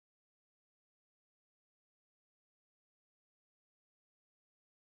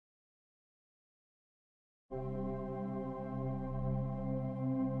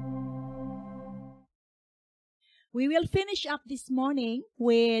We will finish up this morning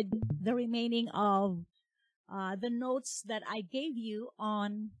with the remaining of the notes that I gave you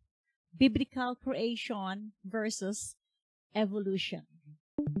on biblical creation versus evolution.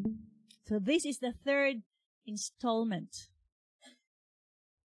 So this is the third installment.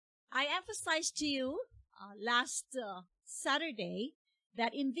 I emphasized to you last Saturday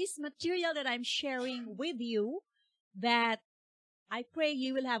that in this material that I'm sharing with you, that I pray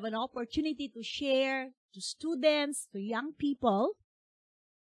you will have an opportunity to share to students, to young people,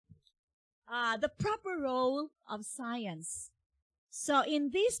 the proper role of science. So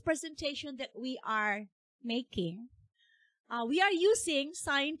in this presentation that we are making, we are using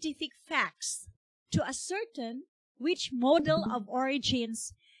scientific facts to ascertain which model of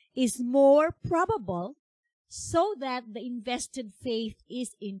origins is more probable so that the invested faith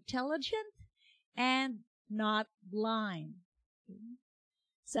is intelligent and not blind.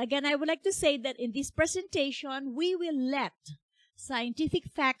 So again, I would like to say that in this presentation, we will let scientific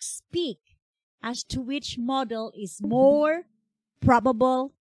facts speak as to which model is more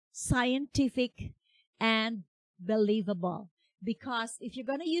probable, scientific, and believable. Because if you're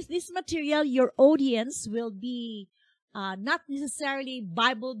going to use this material, your audience will be not necessarily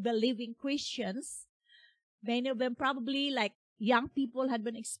Bible-believing Christians. Many of them probably, like young people, had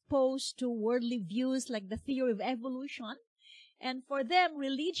been exposed to worldly views like the theory of evolution. And for them,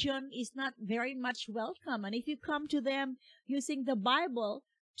 religion is not very much welcome. And if you come to them using the Bible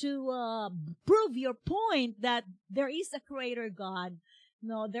to prove your point that there is a creator God,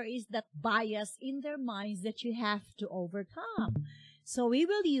 no, there is that bias in their minds that you have to overcome. So we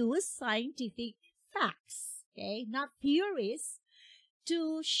will use scientific facts, okay, not theories,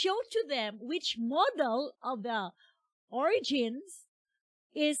 to show to them which model of the origins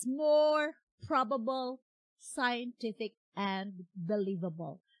is more probable, scientific, and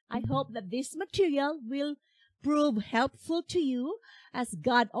believable. I hope that this material will prove helpful to you as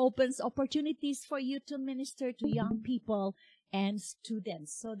God opens opportunities for you to minister to young people and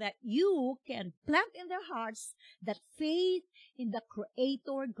students so that you can plant in their hearts that faith in the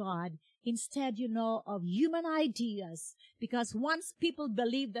Creator God instead, of human ideas. Because once people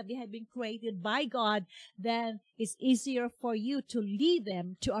believe that they have been created by God, then it's easier for you to lead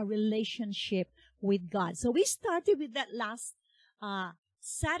them to a relationship with God. So we started with that last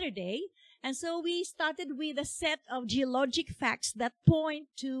Saturday. And so we started with a set of geologic facts that point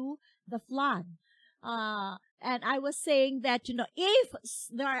to the flood. And I was saying that, if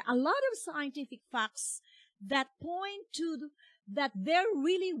there are a lot of scientific facts that point to that there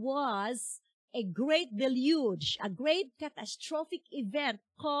really was a great deluge, a great catastrophic event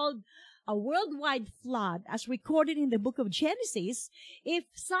called a worldwide flood, as recorded in the book of Genesis, if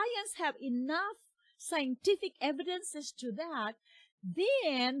science have enough scientific evidences to that,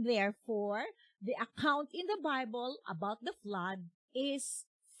 then, therefore, the account in the Bible about the flood is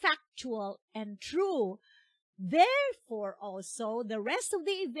factual and true. Therefore, also, the rest of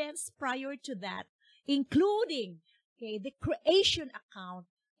the events prior to that, including the creation account,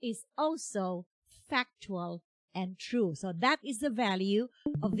 is also factual and true. So that is the value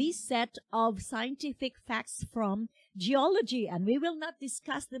of this set of scientific facts from geology. And we will not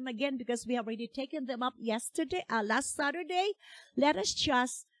discuss them again because we have already taken them up last Saturday. Let us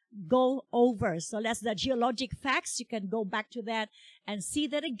just go over. So that's the geologic facts. You can go back to that and see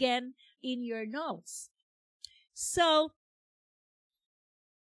that again in your notes. So,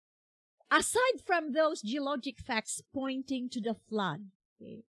 aside from those geologic facts pointing to the flood,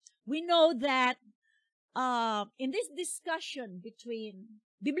 we know that in this discussion between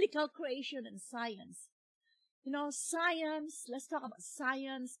biblical creation and science, science, let's talk about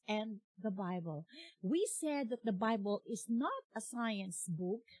science and the Bible. We said that the Bible is not a science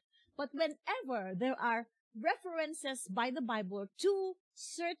book, but whenever there are references by the Bible to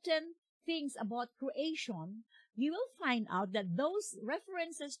certain things about creation, you will find out that those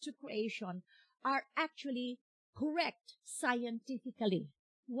references to creation are actually correct scientifically.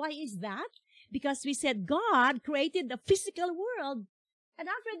 Why is that? Because we said God created the physical world, and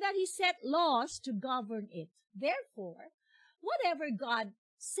after that He set laws to govern it. Therefore, whatever God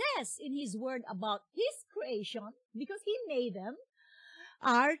says in His Word about His creation, because He made them,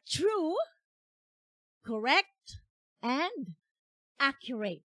 are true, correct, and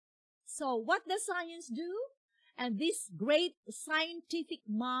accurate. So what does science do? And these great scientific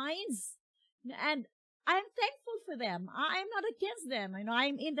minds, and I'm thankful for them. I'm not against them.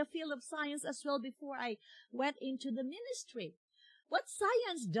 I'm in the field of science as well before I went into the ministry. What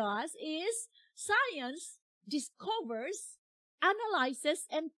science does is science discovers, analyzes,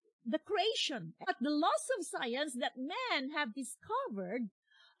 and the creation. But the laws of science that men have discovered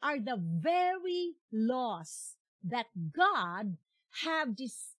are the very laws that God have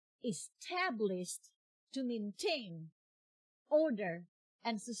established to maintain order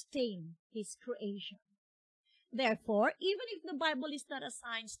and sustain His creation. Therefore, even if the Bible is not a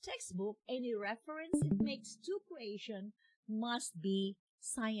science textbook, any reference it makes to creation must be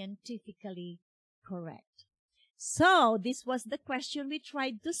scientifically correct. So, this was the question we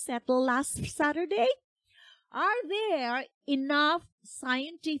tried to settle last Saturday. Are there enough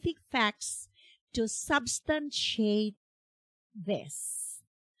scientific facts to substantiate this?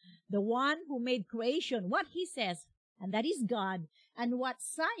 The one who made creation, what He says, and that is God, and what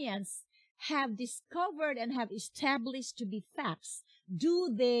science have discovered and have established to be facts, do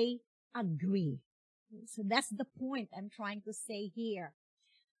they agree? So that's the point I'm trying to say here.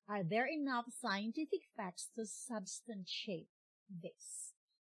 Are there enough scientific facts to substantiate this?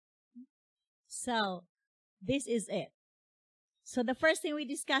 So, this is it. So the first thing we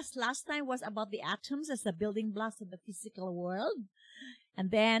discussed last time was about the atoms as the building blocks of the physical world.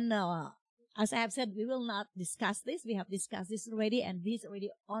 And then, as I have said, we will not discuss this. We have discussed this already, and this is already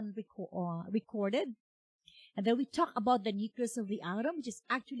on recorded. And then we talk about the nucleus of the atom, which is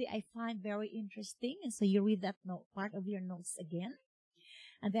actually I find very interesting. And so you read that part of your notes again.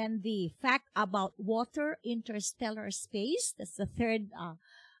 And then the fact about water, interstellar space. That's the third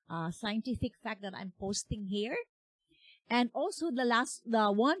scientific fact that I'm posting here. And also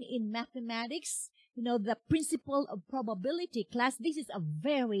the one in mathematics, the principle of probability. Class, this is a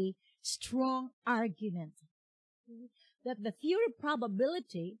very strong argument that the theory of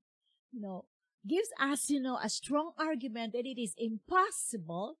probability, gives us, a strong argument that it is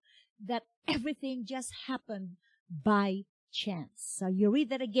impossible that everything just happened by chance. So you read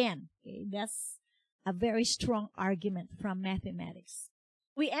that again. Okay? That's a very strong argument from mathematics.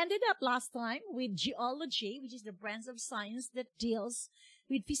 We ended up last time with geology, which is the branch of science that deals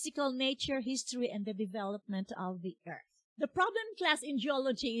with physical nature, history, and the development of the earth. The problem, class, in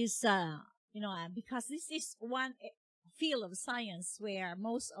geology is, because this is one field of science where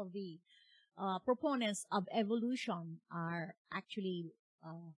most of the proponents of evolution are actually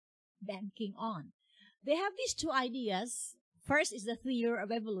banking on. They have these two ideas. First is the theory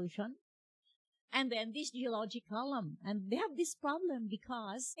of evolution, and then this geologic column. And they have this problem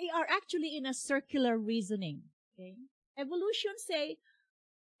because they are actually in a circular reasoning. Okay? Evolution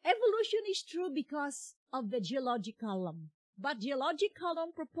is true because of the geologic column. But geologic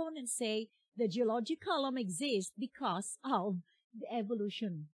column proponents say the geologic column exists because of the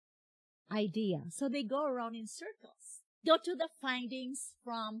evolution idea. So they go around in circles. Go to the findings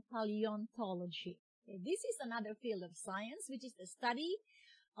from paleontology. Okay? This is another field of science, which is the study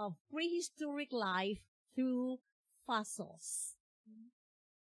of prehistoric life through fossils.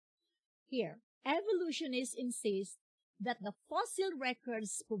 Here, evolutionists insist that the fossil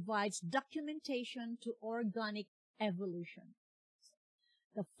records provides documentation to organic evolution.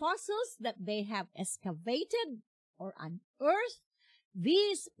 The fossils that they have excavated or unearthed,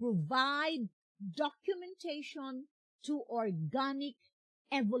 these provide documentation to organic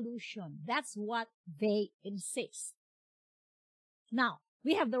evolution. That's what they insist. Now,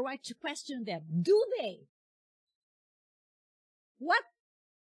 we have the right to question them. Do they? What,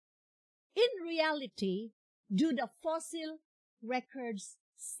 in reality, do the fossil records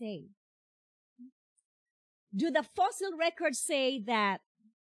say? Do the fossil records say that,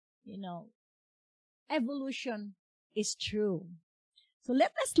 evolution is true? So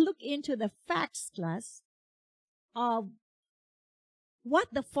let us look into the facts, class, of what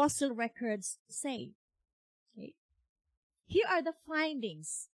the fossil records say. Okay. Here are the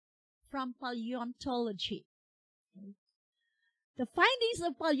findings from paleontology. Okay. The findings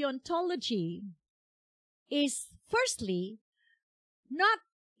of paleontology is, firstly, not,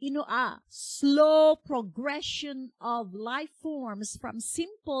 a slow progression of life forms from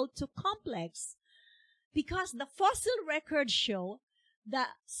simple to complex, because the fossil records show the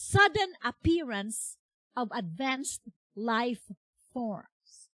sudden appearance of advanced life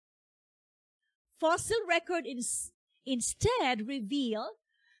forms. Fossil records instead reveal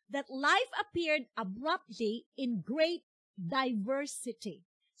that life appeared abruptly in great diversity.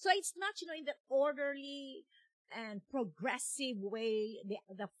 So it's not, in that orderly and progressive way,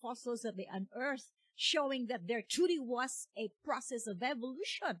 the fossils that they unearthed, showing that there truly was a process of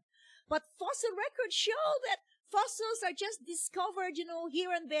evolution. But fossil records show that fossils are just discovered,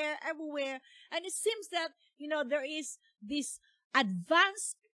 here and there, everywhere. And it seems that, there is this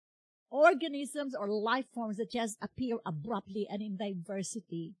advanced organisms or life forms that just appear abruptly and in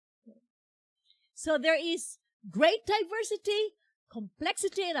diversity. So there is great diversity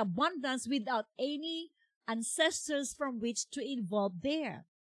complexity and abundance without any ancestors from which to evolve there.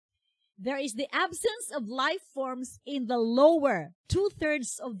 There is the absence of life forms in the lower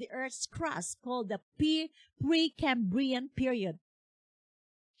two-thirds of the Earth's crust, called the Precambrian period.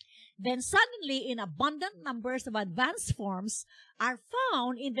 Then suddenly, in abundant numbers of advanced forms are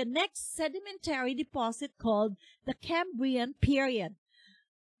found in the next sedimentary deposit called the Cambrian period.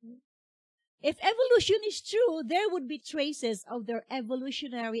 If evolution is true, there would be traces of their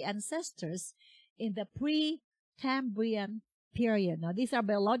evolutionary ancestors in the Precambrian period. Now, these are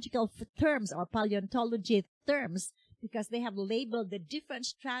biological terms or paleontology terms because they have labeled the different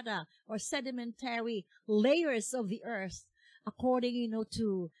strata or sedimentary layers of the Earth according,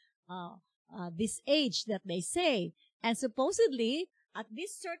 to this age that they say. And supposedly, at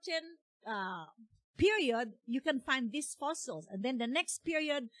this certain period, you can find these fossils. And then the next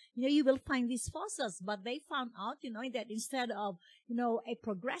period, you will find these fossils. But they found out, that instead of, a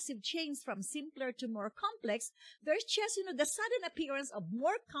progressive change from simpler to more complex, there's just, the sudden appearance of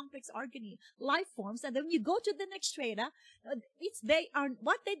more complex life forms. And then when you go to the next strata,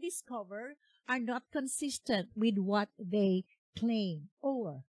 what they discover are not consistent with what they claim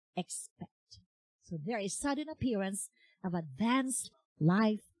or expect. So there is sudden appearance of advanced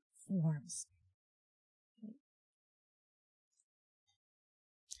life forms.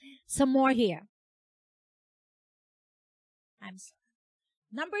 Some more here. I'm sorry.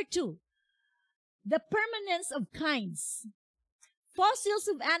 Number 2, the permanence of kinds. Fossils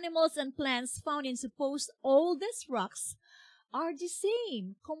of animals and plants found in supposed oldest rocks are the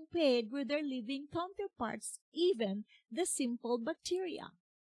same compared with their living counterparts, even the simple bacteria.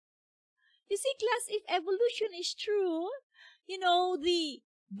 You see, class, if evolution is true, the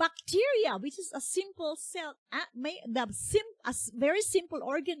bacteria, which is a simple cell, very simple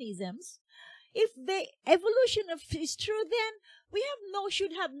organisms, if the evolution is true, then we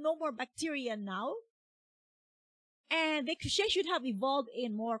should have no more bacteria now, and they should have evolved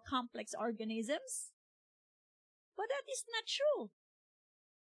in more complex organisms. But that is not true.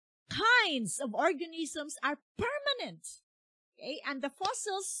 Kinds of organisms are permanent, okay? And the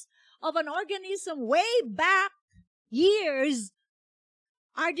fossils of an organism way back years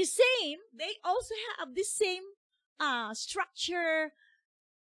are the same. They also have the same structure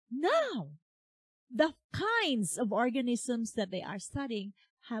now. The kinds of organisms that they are studying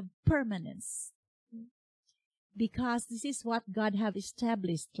have permanence. Because this is what God have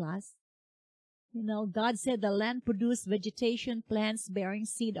established, class. God said the land produced vegetation, plants bearing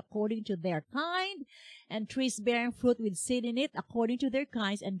seed according to their kind, and trees bearing fruit with seed in it according to their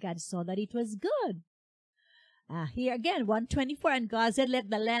kinds, and God saw that it was good. Here again, 124, and God said, let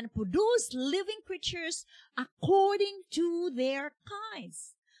the land produce living creatures according to their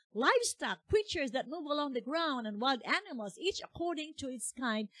kinds. Livestock, creatures that move along the ground, and wild animals, each according to its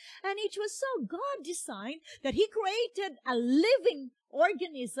kind. And it was so God designed that He created a living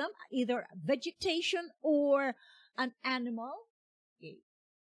organism, either vegetation or an animal. Okay.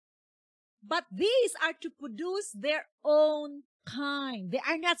 But these are to produce their own kind. They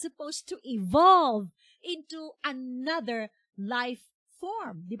are not supposed to evolve into another life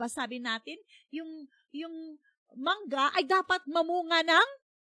form. Di ba sabi natin, yung mangga ay dapat mamunga ng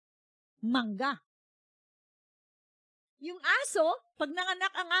mangga. Yung aso, pag nanganak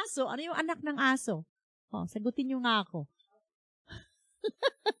ang aso, ano yung anak ng aso? Sagutin nyo nga ako.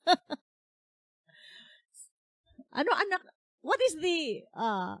 Ano anak? What is the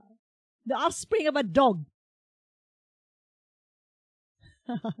offspring of a dog?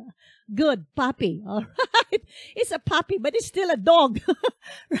 Good, puppy. All right. It's a puppy, but it's still a dog.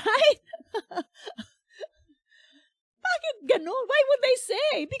 Right? Bakit ganun? Why would they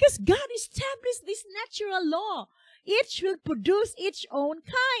say? Because God established this natural law. Each will produce its own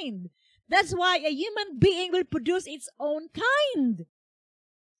kind. That's why a human being will produce its own kind.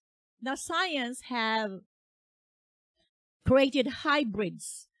 Now, science have created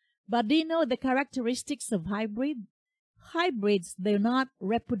hybrids. But do you know the characteristics of hybrid? Hybrids, do not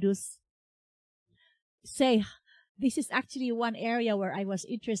reproduce. Say, this is actually one area where I was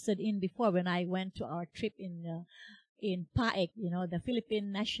interested in before when I went to our trip in PAEC, the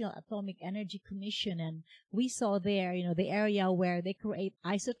Philippine National Atomic Energy Commission, and we saw there, the area where they create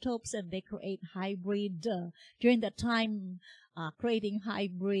isotopes and they create hybrid. During that time, creating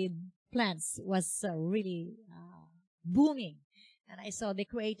hybrid plants was really booming. And I saw they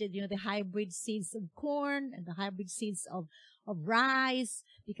created, the hybrid seeds of corn and the hybrid seeds of rice,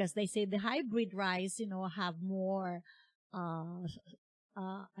 because they say the hybrid rice, have more,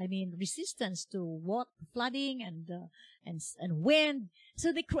 resistance to water, flooding and wind.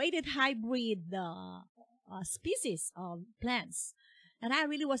 So they created hybrid species of plants. And I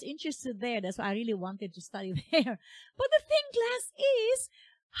really was interested there. That's why I really wanted to study there. But the thing, class, is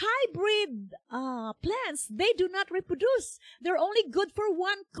hybrid plants, they do not reproduce. They're only good for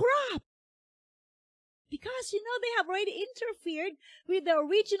one crop. Because, they have already interfered with the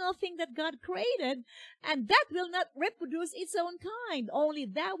original thing that God created, and that will not reproduce its own kind. Only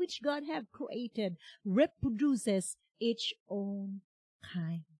that which God have created reproduces its own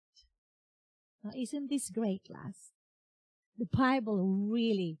kind. Now, isn't this great, class? The Bible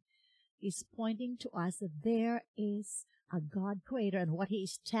really is pointing to us that there is a God creator, and what He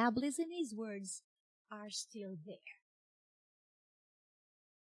established in His words are still there.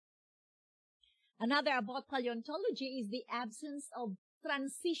 Another about paleontology is the absence of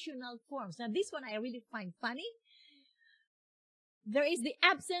transitional forms. Now, this one I really find funny. There is the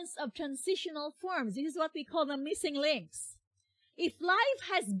absence of transitional forms. This is what we call the missing links. If life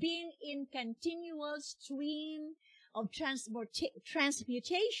has been in continual stream of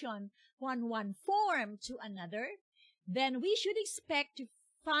transmutation from one form to another, then we should expect to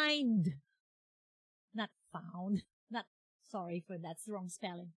find, sorry for that's wrong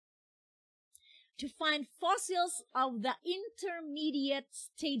spelling, to find fossils of the intermediate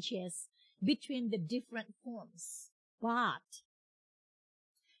stages between the different forms. But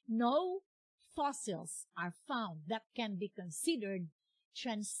no fossils are found that can be considered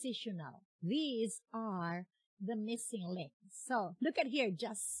transitional. These are the missing links. So look at here,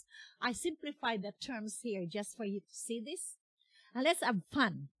 I simplified the terms here just for you to see this. And let's have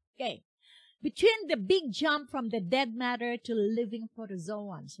fun. Okay. Between the big jump from the dead matter to living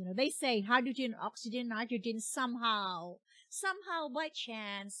protozoans, they say hydrogen, oxygen, nitrogen, somehow by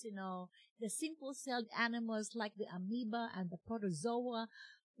chance, the simple-celled animals like the amoeba and the protozoa,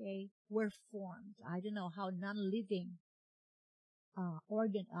 were formed. I don't know how non-living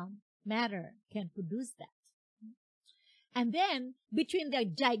matter can produce that. And then, between the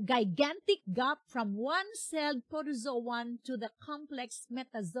gigantic gap from one-celled protozoan to the complex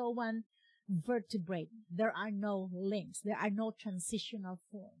metazoan vertebrate, there are no links. There are no transitional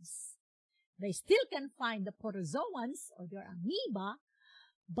forms. They still can find the protozoans or their amoeba,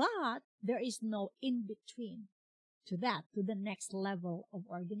 but there is no in-between to the next level of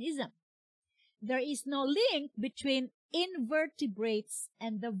organism. There is no link between invertebrates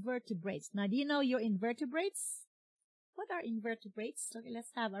and the vertebrates. Now, do you know your invertebrates? What are invertebrates? Okay,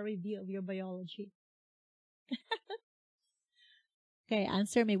 let's have a review of your biology. Okay,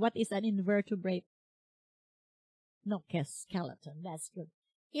 answer me. What is an invertebrate? No, skeleton. That's good.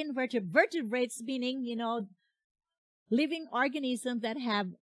 Vertebrates meaning, living organisms that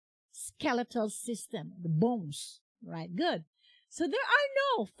have skeletal system, the bones, right? Good. So there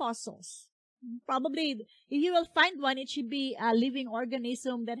are no fossils. Probably, if you will find one, it should be a living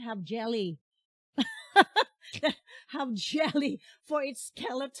organism that have jelly. Have jelly for its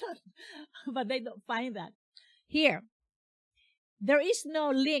skeleton. But they don't find that. Here, there is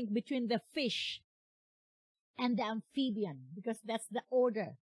no link between the fish and the amphibian because that's the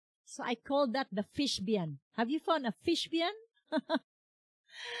order. So I call that the fishbian. Have you found a fishbian?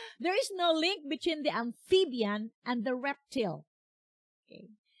 There is no link between the amphibian and the reptile. Okay.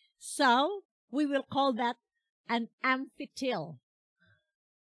 So we will call that an amphitil.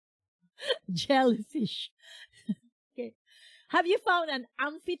 Jellyfish. Okay. Have you found an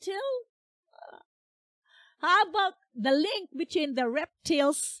amphitil? How about the link between the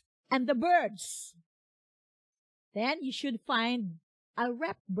reptiles and the birds? Then you should find a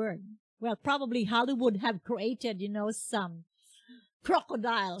rep bird. Well, probably Hollywood have created, some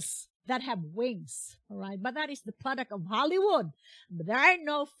crocodiles that have wings, all right? But that is the product of Hollywood. But there are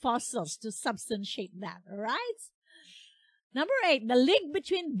no fossils to substantiate that, all right? Number 8, the link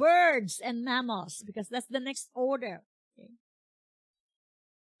between birds and mammals, because that's the next order. Okay.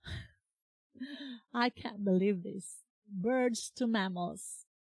 I can't believe this. Birds to mammals.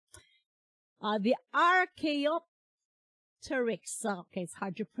 The Archaeopteryx, okay, it's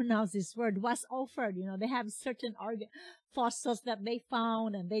hard to pronounce this word, was offered. They have certain fossils that they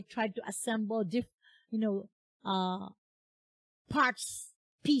found, and they tried to assemble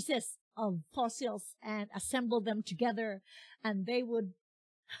pieces of fossils and assemble them together, and they would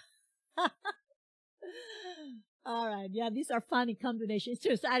all right, yeah, these are funny combinations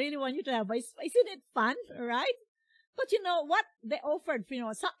too, so I really want you to have, isn't it fun, all right? But you know what they offered,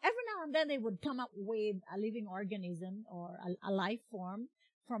 so every now and then they would come up with a living organism or a life form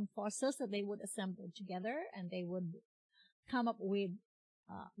from fossils that they would assemble together, and they would come up with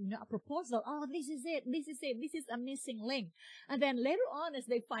a proposal. Oh, this is it. This is a missing link. And then later on, as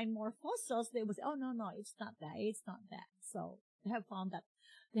they find more fossils, they would say, oh, no, it's not that. It's not that. So they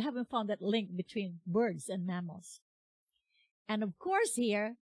haven't found that link between birds and mammals. And of course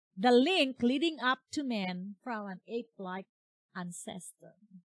here, the link leading up to men from an ape-like ancestor.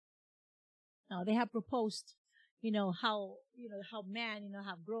 Now they have proposed, how man,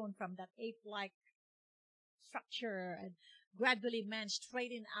 have grown from that ape-like structure, and gradually man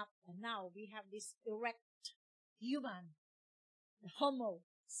straightened up, and now we have this erect human, the Homo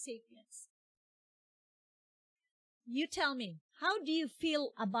sapiens. You tell me, how do you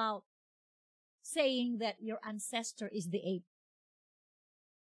feel about saying that your ancestor is the ape?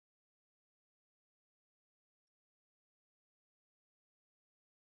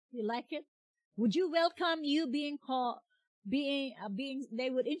 You like it? Would you welcome you being called, they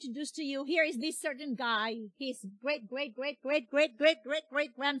would introduce to you, here is this certain guy, his great, great, great, great, great, great, great,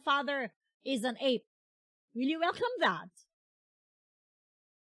 great grandfather is an ape. Will you welcome that?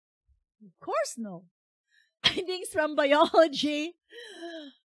 Of course no. Findings from biology.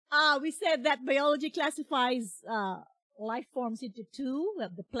 We said that biology classifies life forms into two, we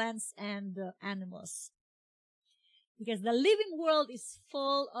have the plants and the animals. Because the living world is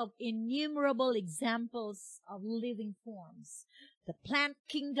full of innumerable examples of living forms. The plant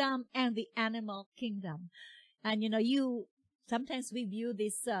kingdom and the animal kingdom. And sometimes we view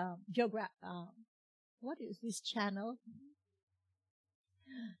this what is this channel?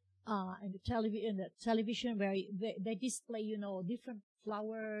 In the television where they display, different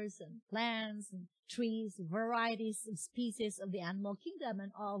flowers and plants and trees, varieties and species of the animal kingdom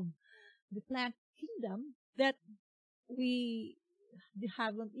and of the plant kingdom that we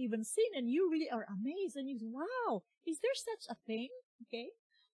haven't even seen, and you really are amazed and you say, wow, is there such a thing? Okay.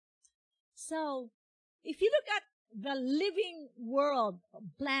 So if you look at the living world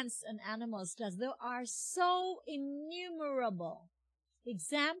of plants and animals, there are so innumerable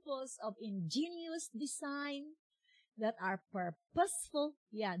examples of ingenious design that are purposeful.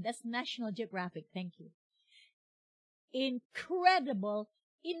 Yeah, that's National Geographic. Thank you. Incredible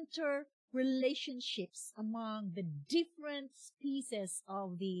interrelationships among the different species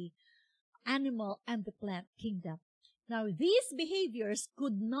of the animal and the plant kingdom. Now, these behaviors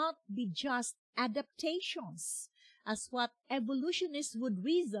could not be just adaptations, as what evolutionists would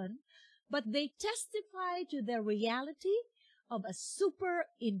reason, but they testify to the reality of a super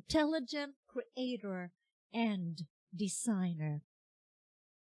intelligent creator and designer.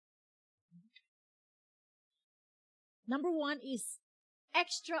 Number one is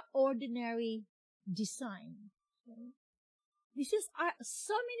extraordinary design. Okay. This is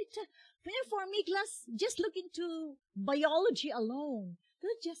so many times. For me, class, just look into biology alone.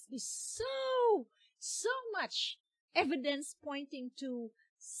 There'll just be so much evidence pointing to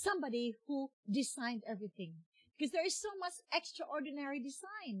somebody who designed everything. Because there is so much extraordinary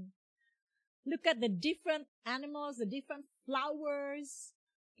design. Look at the different animals, the different flowers.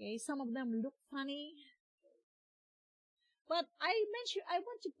 Okay, some of them look funny. But I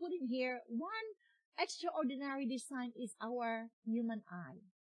want to put in here one extraordinary design is our human eye.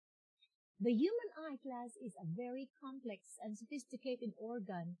 The human eye, class, is a very complex and sophisticated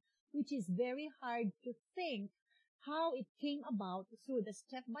organ, which is very hard to think how it came about through the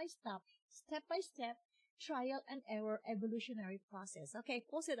step-by-step, trial and error evolutionary process. Okay,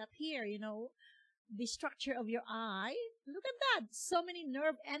 post it up here, the structure of your eye. Look at that. So many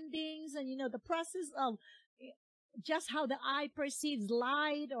nerve endings and, the process of just how the eye perceives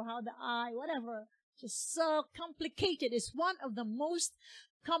light or how the eye, whatever. Just so complicated. It's one of the most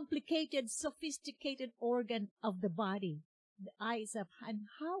complicated, sophisticated organ of the body. The eyes up. And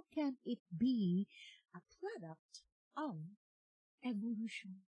how can it be a product of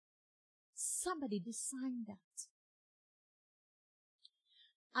evolution? Somebody designed that.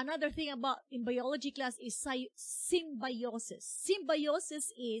 Another thing about in biology class is symbiosis.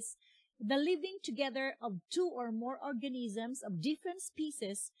 Symbiosis is the living together of two or more organisms of different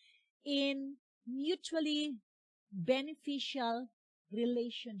species in mutually beneficial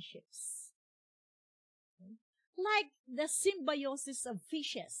relationships. Okay. Like the symbiosis of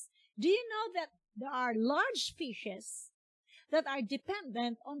fishes. Do you know that there are large fishes that are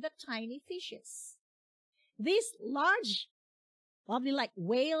dependent on the tiny fishes? These large, probably like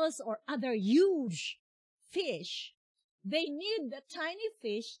whales or other huge fish, they need the tiny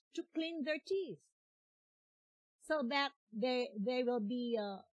fish to clean their teeth so that they will be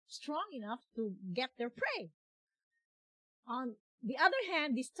strong enough to get their prey. On the other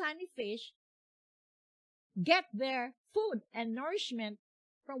hand, these tiny fish get their food and nourishment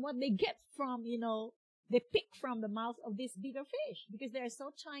from what they get from, they pick from the mouth of these bigger fish because they're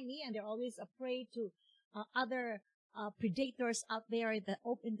so tiny and they're always a prey to other predators out there in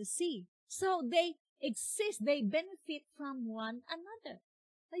the sea. So they exist, they benefit from one another.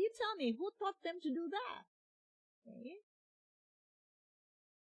 Now you tell me, who taught them to do that? Okay.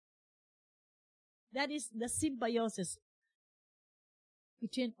 That is the symbiosis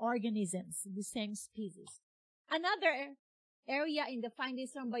between organisms, the same species. Another area in the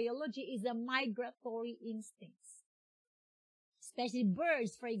findings from biology is the migratory instincts. Especially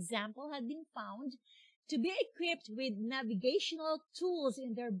birds, for example, have been found to be equipped with navigational tools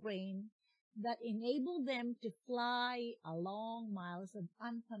in their brain that enable them to fly along miles of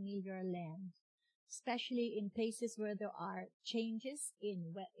unfamiliar land, especially in places where there are changes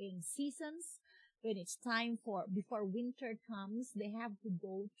in seasons. When it's time before winter comes, they have to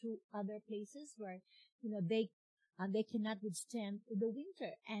go to other places where, they cannot withstand the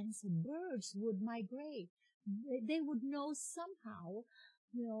winter. And so birds would migrate. They would know somehow,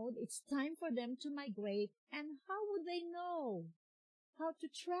 it's time for them to migrate. And how would they know how to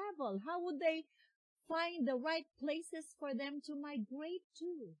travel? How would they find the right places for them to migrate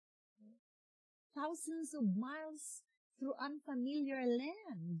to? Thousands of miles through unfamiliar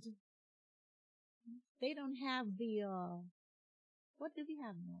land. They don't have what do we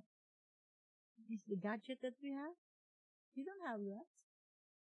have now? Is the gadget that we have? We don't have that.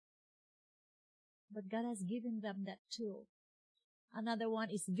 But God has given them that tool. Another one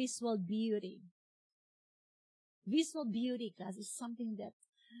is visual beauty. Visual beauty, class, is something that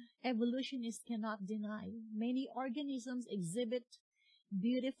evolutionists cannot deny. Many organisms exhibit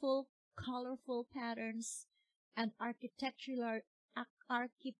beautiful, colorful patterns and architectural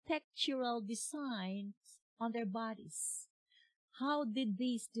designs on their bodies. How did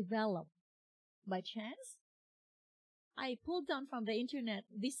these develop? By chance? I pulled down from the internet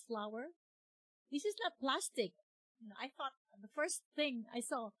this flower. This is not plastic. I thought the first thing I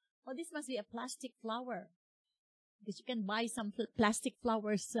saw, this must be a plastic flower. Because you can buy some plastic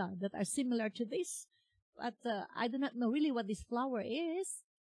flowers that are similar to this. But I do not know really what this flower is.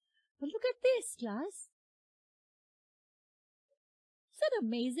 But look at this, class. Is that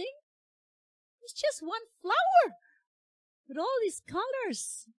amazing? It's just one flower with all these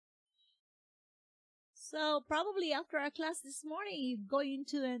colors. So probably after our class this morning, you go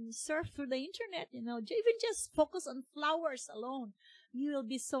into and surf through the internet, even just focus on flowers alone. You will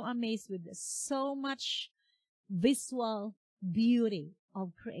be so amazed with this. So much visual beauty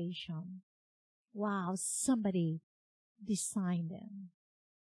of creation. Wow, somebody designed them.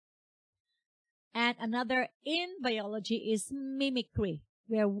 And another in biology is mimicry,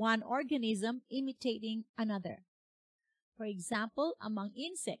 where one organism imitating another. For example, among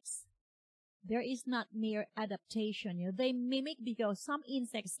insects, there is not mere adaptation. They mimic because some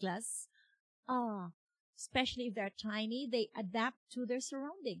insects, class, especially if they're tiny, they adapt to their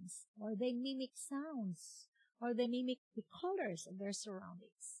surroundings, or they mimic sounds, or they mimic the colors of their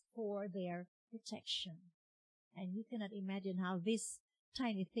surroundings for their protection. And you cannot imagine how these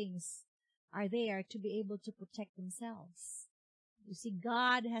tiny things are there to be able to protect themselves. You see,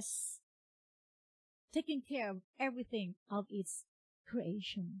 God has taken care of everything of its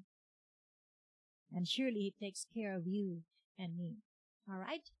creation. And surely He takes care of you and me. All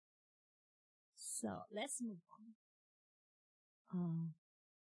right? So, let's move on.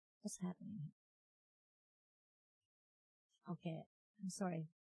 What's happening? Okay, I'm sorry.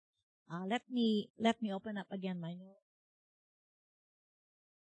 Let me open up again my note.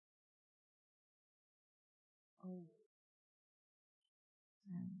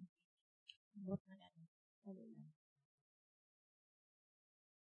 What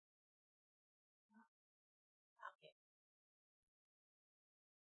Okay.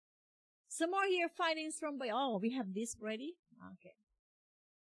 Some more here findings from we have this ready? Okay.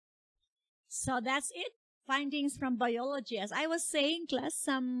 So that's it. Findings from biology. As I was saying, class,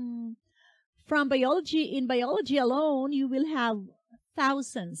 from biology, in biology alone, you will have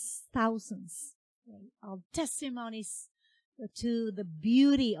thousands of testimonies to the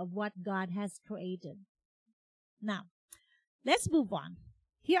beauty of what God has created. Now, let's move on.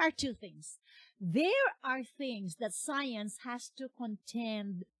 Here are two things. There are things that science has to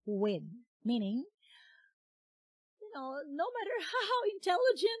contend with, meaning, no matter how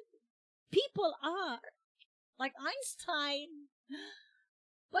intelligent people are, like Einstein,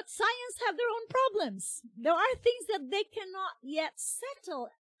 but science have their own problems. There are things that they cannot yet settle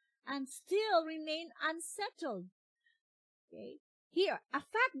and still remain unsettled. Okay? Here, a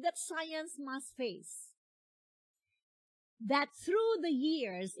fact that science must face. That through the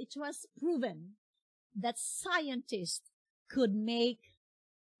years, it was proven that scientists could make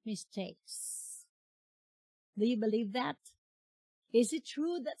mistakes. Do you believe that? Is it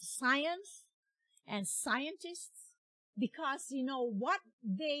true that science and scientists, because what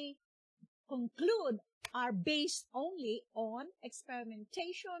they conclude are based only on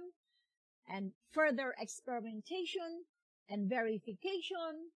experimentation and further experimentation and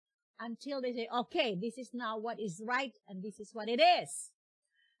verification until they say, okay, this is now what is right and this is what it is.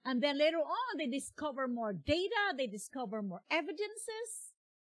 And then later on, they discover more data, they discover more evidences,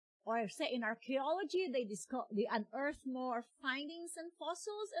 or say in archaeology, they unearth more findings and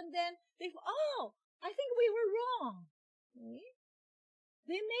fossils, and then oh, I think we were wrong. Okay?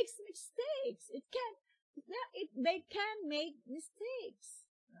 They make mistakes. They can make mistakes,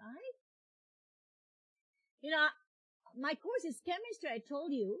 right? My course is chemistry, I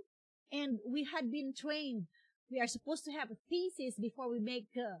told you, and we had been trained. We are supposed to have a thesis before we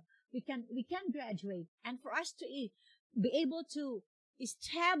can graduate. And for us to be able to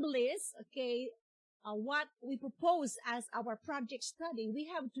establish, what we propose as our project study, we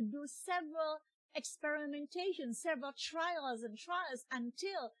have to do several experimentations, several trials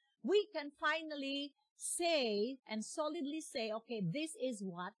until we can finally say and solidly say, okay, this is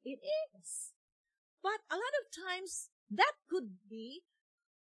what it is. But a lot of times that could be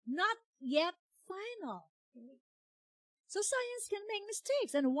not yet final. So science can make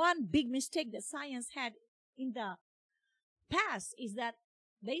mistakes. And one big mistake that science had in the past is that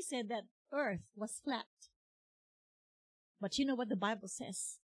they said that Earth was flat. But you know what the Bible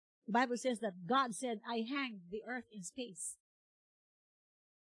says? The Bible says that God said, I hang the earth in space.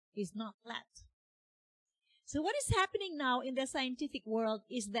 It's not flat. So what is happening now in the scientific world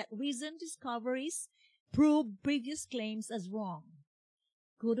is that recent discoveries prove previous claims as wrong.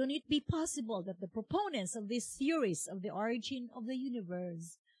 Couldn't it be possible that the proponents of these theories of the origin of the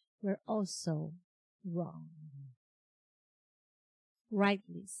universe were also wrong?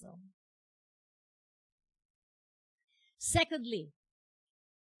 Rightly so. Secondly,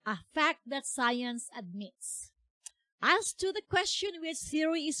 a fact that science admits. As to the question which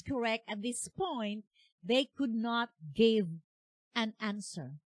theory is correct at this point, they could not give an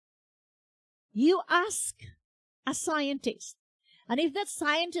answer. You ask a scientist, and if that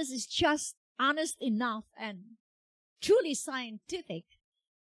scientist is just honest enough and truly scientific,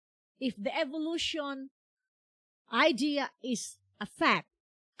 if the evolution idea is a fact,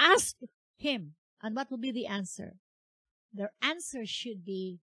 ask him, and what will be the answer? Their answer should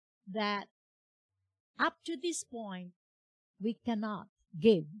be that up to this point, we cannot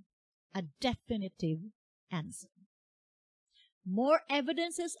give a definitive answer. More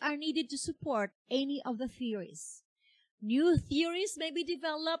evidences are needed to support any of the theories. New theories may be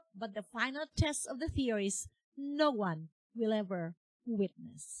developed, but the final test of the theories, no one will ever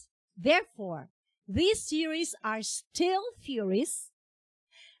witness. Therefore, these theories are still theories,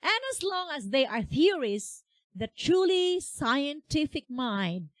 and as long as they are theories, the truly scientific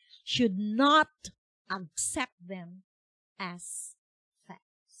mind should not accept them as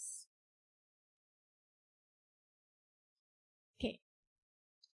facts. Okay.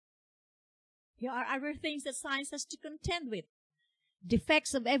 Here are other things that science has to contend with.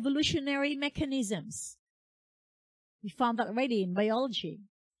 Defects of evolutionary mechanisms. We found that already in biology.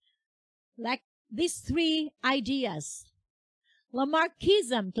 Like these three ideas.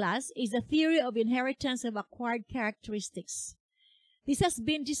 Lamarckism, class, is a theory of inheritance of acquired characteristics. This has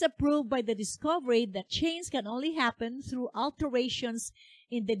been disapproved by the discovery that change can only happen through alterations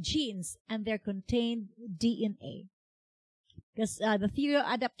in the genes and their contained DNA. Because the theory of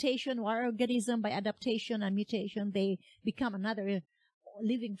adaptation, one organism by adaptation and mutation, they become another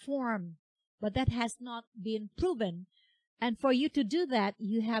living form. But that has not been proven. And for you to do that,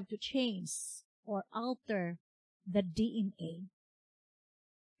 you have to change or alter the DNA.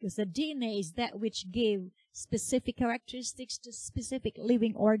 Because the DNA is that which gave specific characteristics to specific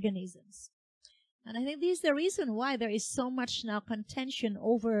living organisms. And I think this is the reason why there is so much now contention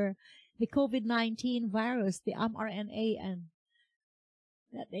over the COVID-19 virus, the mRNA, and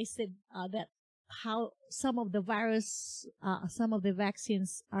that they said that how some of the virus, some of the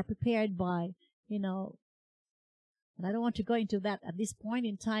vaccines are prepared by, and I don't want to go into that at this point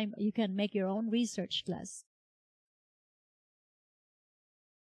in time. You can make your own research, class.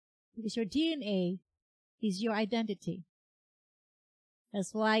 Because your DNA is your identity.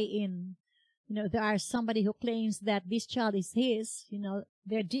 That's why there are somebody who claims that this child is his,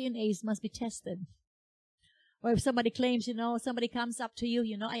 their DNAs must be tested. Or if somebody claims, somebody comes up to you,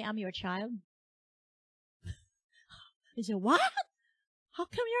 I am your child. You say, what? How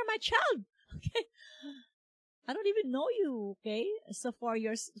come you're my child? Okay. I don't even know you, okay? So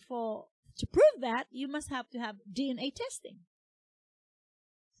to prove that, you must have to have DNA testing.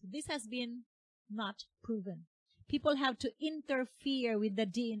 So this has been not proven. People have to interfere with the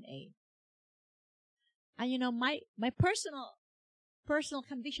DNA. And my personal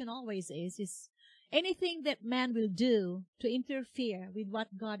conviction always is anything that man will do to interfere with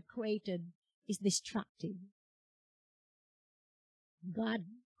what God created is destructive. God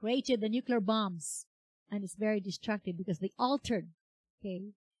created the nuclear bombs. And it's very destructive because they altered, okay,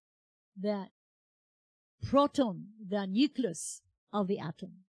 the proton, the nucleus of the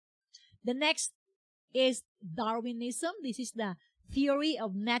atom. The next is Darwinism. This is the theory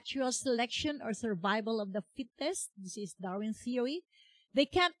of natural selection or survival of the fittest. This is Darwin theory. They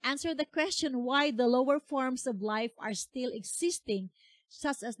can't answer the question why the lower forms of life are still existing,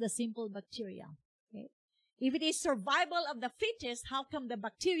 such as the simple bacteria. Okay? If it is survival of the fittest, how come the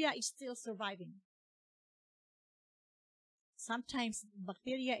bacteria is still surviving? Sometimes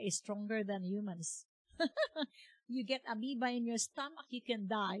bacteria is stronger than humans. You get amoeba in your stomach, you can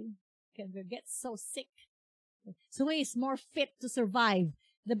die. You can get so sick. So who is more fit to survive?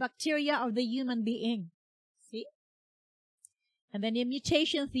 The bacteria or the human being? See? And then the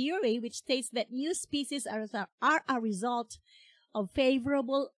mutation theory, which states that new species are a result of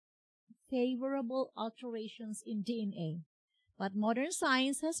favorable alterations in DNA. But modern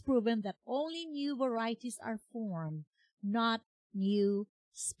science has proven that only new varieties are formed, not new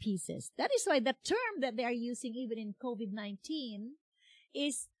species. That is why the term that they are using even in COVID-19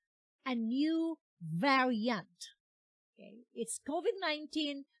 is a new variant. Okay? It's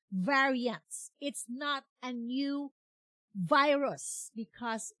COVID-19 variants. It's not a new virus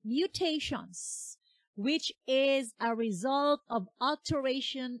because mutations, which is a result of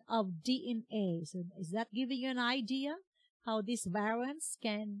alteration of DNA. So is that giving you an idea how these variants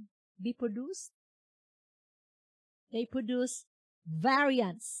can be produced? They produce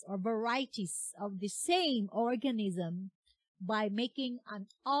variants or varieties of the same organism by making an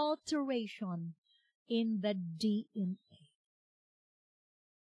alteration in the DNA.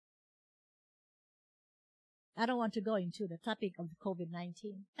 I don't want to go into the topic of COVID-19.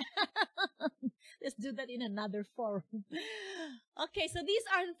 Let's do that in another forum. Okay, so these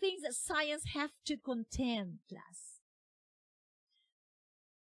are the things that science have to contend, class.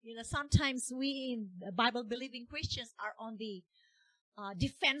 You know, sometimes we in Bible-believing Christians are on the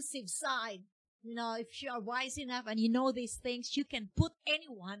defensive side. You know, if you are wise enough and you know these things, you can put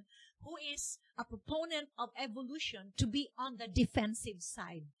anyone who is a proponent of evolution to be on the defensive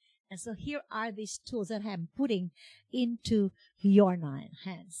side. And so here are these tools that I'm putting into your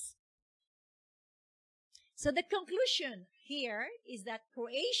hands. So the conclusion here is that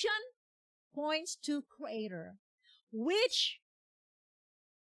creation points to Creator, which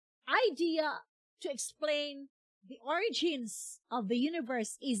idea to explain the origins of the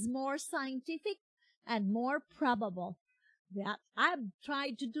universe is more scientific and more probable. That I've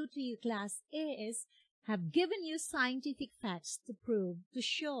tried to do to you, class, is have given you scientific facts to prove, to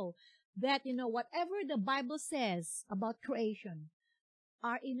show that, you know, whatever the Bible says about creation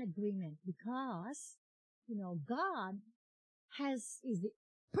are in agreement because, you know, God is the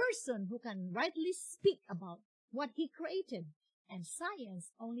person who can rightly speak about what He created, and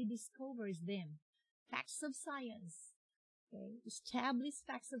science only discovers them. Facts of science, okay, established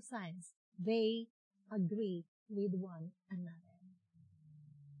facts of science, they agree with one another.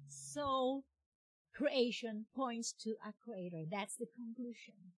 So, creation points to a Creator. That's the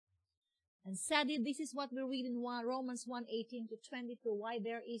conclusion. And sadly, this is what we read in Romans 1:18 to 22, why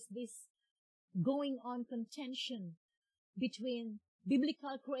there is this going on contention between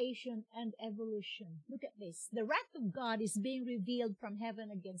biblical creation and evolution. Look at this. The wrath of God is being revealed from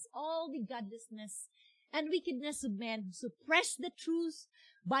heaven against all the godlessness and wickedness of men who suppress the truth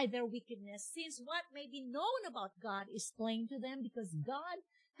by their wickedness, since what may be known about God is plain to them because God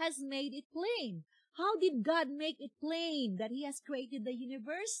has made it plain. How did God make it plain that He has created the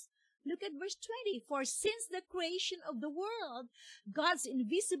universe? Look at verse 20. For since the creation of the world, God's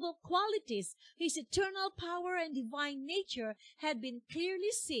invisible qualities, His eternal power and divine nature had been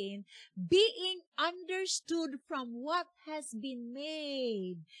clearly seen, being understood from what has been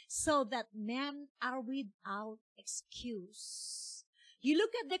made, so that men are without excuse. You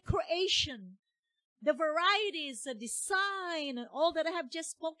look at the creation, the varieties, the design, and all that I have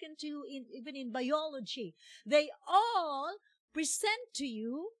just spoken to, even in biology, they all present to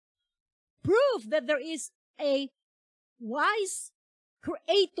you proof that there is a wise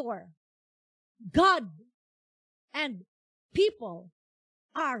creator, God, and people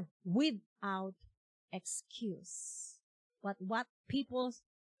are without excuse. But what people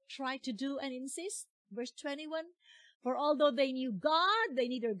try to do and insist, verse 21, for although they knew God, they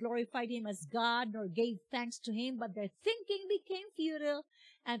neither glorified Him as God nor gave thanks to Him, but their thinking became futile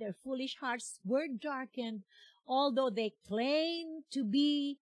and their foolish hearts were darkened. Although they claimed to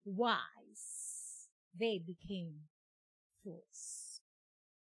be wise, they became fools.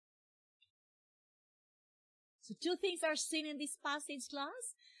 So two things are seen in this passage,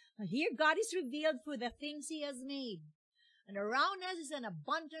 class. Here God is revealed for the things He has made. And around us is an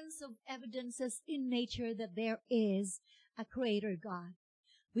abundance of evidences in nature that there is a creator God.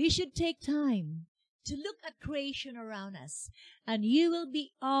 We should take time to look at creation around us, and you will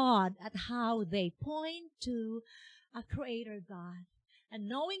be awed at how they point to a creator God. And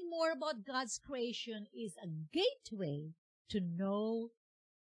knowing more about God's creation is a gateway to know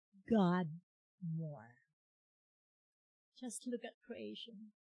God more. Just look at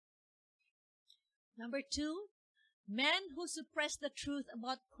creation. Number 2, men who suppress the truth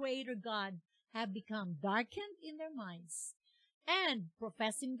about creator God have become darkened in their minds, and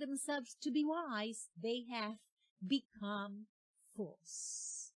professing themselves to be wise, they have become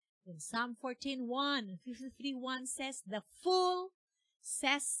fools. In Psalm 14:1, 53:1 says, the fool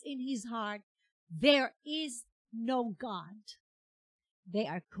says in his heart, there is no God. They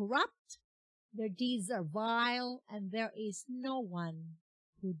are corrupt, their deeds are vile, and there is no one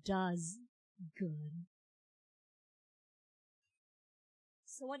who does good.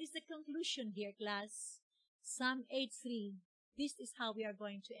 So what is the conclusion here, class? Psalm 8:3. This is how we are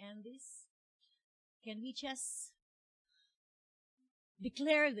going to end this. Can we just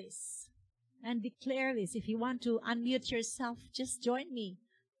declare this and declare this? If you want to unmute yourself, just join me.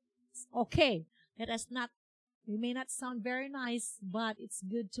 Okay, we may not sound very nice, but it's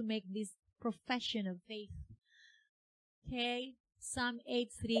good to make this profession of faith. Okay, Psalm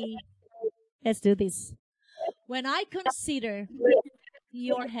 8:3. Let's do this. When I consider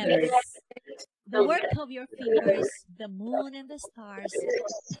your heavens, the work of your fingers, the moon and the stars,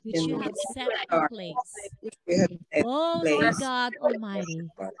 which you have set in place. Oh, Lord God Almighty,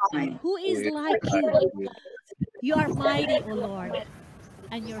 who is like you? You are mighty, O Lord,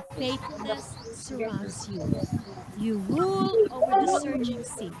 and your faithfulness surrounds you. You rule over the surging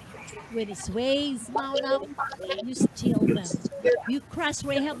sea. When its waves mount up, you still them. You crushed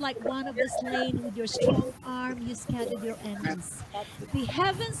Rahab like one of the slain. With your strong arm, you scattered your enemies. The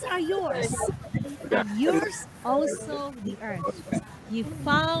heavens are yours, and yours also the earth. You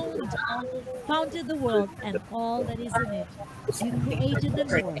founded the world and all that is in it. You created the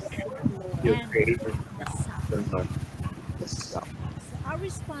north and the south. So our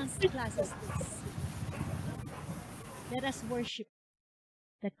response, class, is this. Let us worship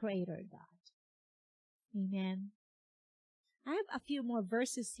the Creator God. Amen. I have a few more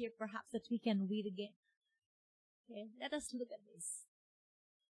verses here perhaps that we can read again. Okay, let us look at this.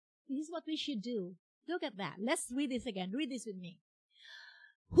 This is what we should do. Look at that. Let's read this again. Read this with me.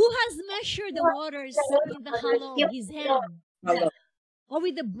 Who has measured the waters in the hollow of his hand? Or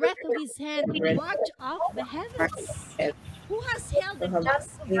with the breadth of his hand marked off the heavens? Who has held the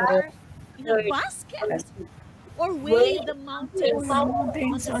dust of the earth in a basket? Or weigh the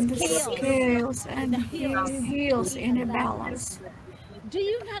mountains on the scales and the hills in a balance? Do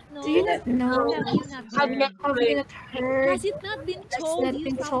you not know? Have you not heard? Has it not been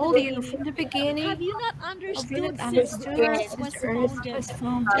told you from the beginning? Have you not understood since the earth was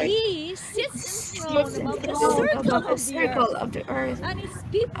founded? He sits enthroned above the circle of the earth, and its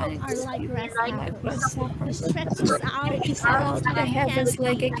people are like grasshoppers. He stretches out his arms like the heavens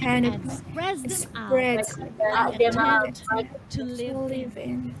like a canopy, and spreads them out like a tent to live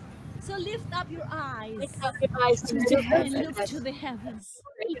in. So lift up your eyes and look to the heavens.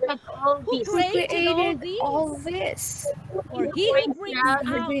 Who created all this? Or he who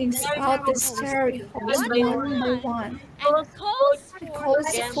brings out the starry host one by one and calls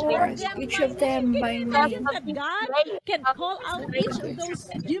forth each of them by name. That God can call out each of those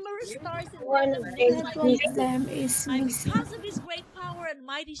numerous stars and one of them is missing. And because of his great power and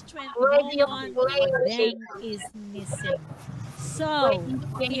mighty strength, no one of them is missing. So,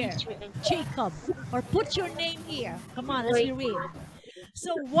 here, Jacob, or put your name here. Come on, let's read.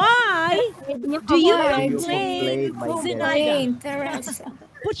 So why do you complain, Zenaida?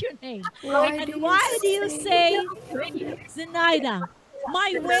 Put your name. And why do you say, Zenaida,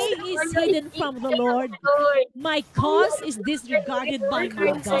 my way is hidden from the Lord. My cause is disregarded by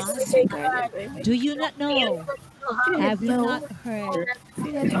my God. Do you not know? Have you not heard?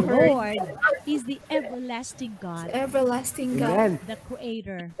 The Lord is the everlasting God, the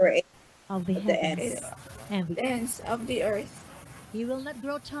Creator of the heavens and the ends of the earth. He will not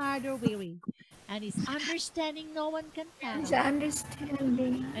grow tired or weary, and his understanding no one can fathom.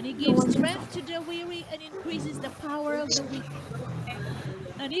 And he gives strength to the weary and increases the power of the weak.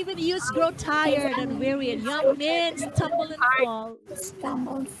 And even youths grow tired and weary, and young men stumble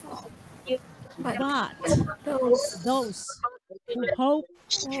and fall. But those who hope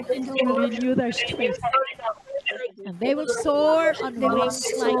will renew their strength, and they will soar on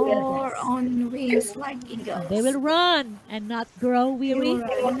wings like eagles. They will run and not grow weary,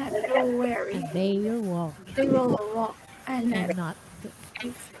 and they will walk and not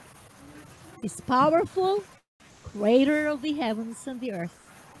good. Is powerful, creator of the heavens and the earth,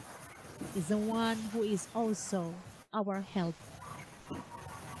 is the one who is also our help.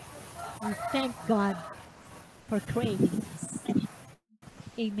 We thank God for creating us.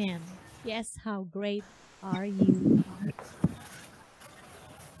 Amen. Yes, how great are you, God.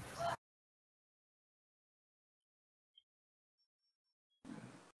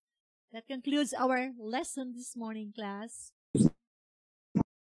 That concludes our lesson this morning, class.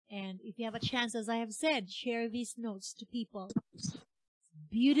 And if you have a chance, as I have said, share these notes to people.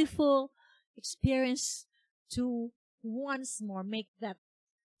 Beautiful experience to once more make that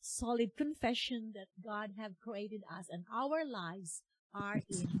solid confession that God have created us and our lives are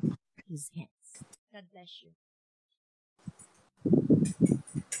in His hands. God bless you.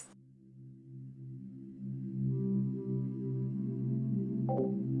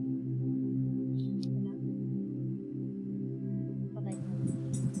 Bye-bye.